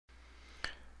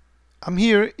I'm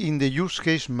here in the use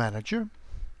case manager,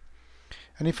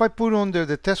 and if I put under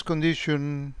the test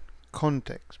condition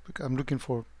context, because I'm looking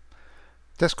for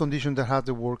test condition that have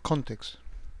the word context.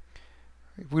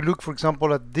 If we look, for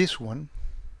example, at this one,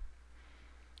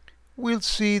 we'll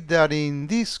see that in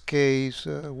this case,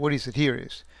 what is it here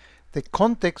is the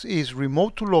context is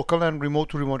remote to local and remote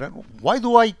to remote. And why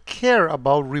do I care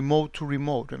about remote to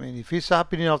remote? I mean, if it's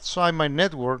happening outside my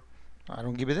network, I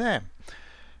don't give a damn.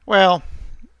 Well,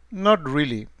 not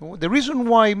really. The reason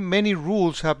why many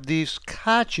rules have this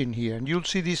catch in here, and you'll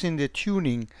see this in the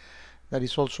tuning that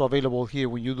is also available here.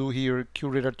 When you do here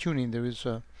curator tuning, there is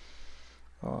a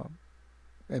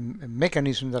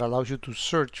mechanism that allows you to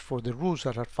search for the rules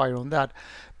that are fired on that,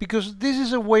 because this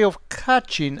is a way of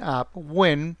catching up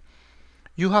when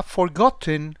you have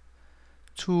forgotten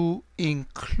to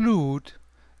include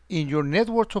in your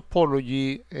network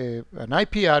topology an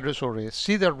IP address or a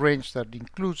CDR range that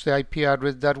includes the IP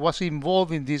address that was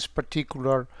involved in this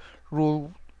particular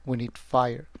rule when it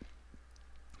fired.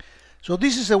 So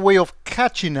this is a way of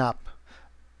catching up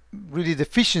really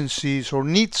deficiencies or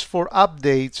needs for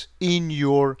updates in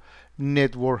your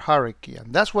network hierarchy,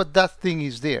 and that's what that thing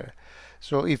is there.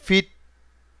 So if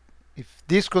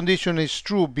this condition is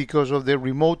true because of the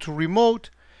remote to remote,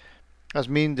 that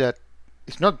means that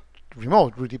it's not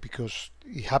remote really, because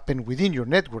it happened within your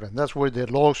network, and that's where the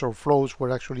logs or flows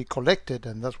were actually collected,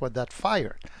 and that's what that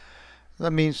fired.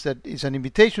 That means that it's an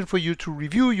invitation for you to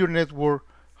review your network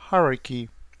hierarchy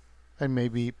and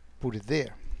maybe put it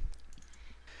there.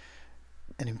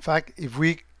 And in fact, if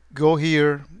we go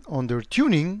here under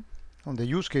tuning on the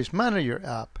use case manager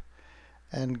app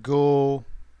and go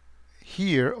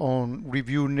here on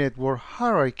review network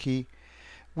hierarchy,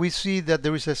 we see that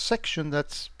there is a section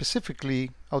that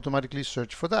specifically automatically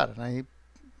search for that. And I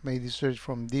made this search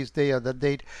from this day at that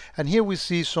date, and here we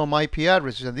see some IP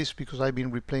addresses, and this is because I've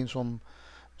been replaying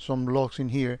some logs in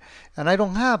here, and I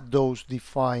don't have those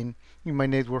defined in my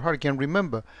network hierarchy. And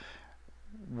remember,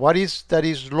 what is that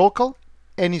is local?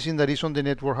 Anything that is on the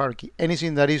network hierarchy.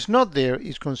 Anything that is not there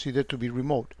is considered to be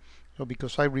remote. So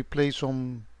because I replaced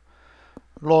some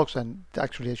logs, and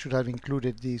actually I should have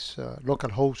included this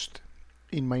local host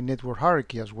in my network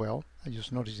hierarchy as well. I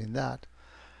just noticed in that.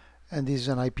 And this is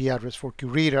an IP address for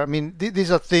curator. I mean,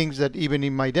 these are things that even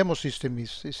in my demo system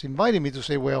is inviting me to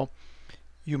say, well,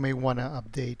 you may want to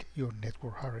update your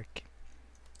network hierarchy.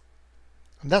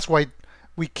 And that's why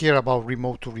we care about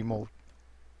remote to remote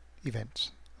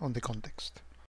events on the context.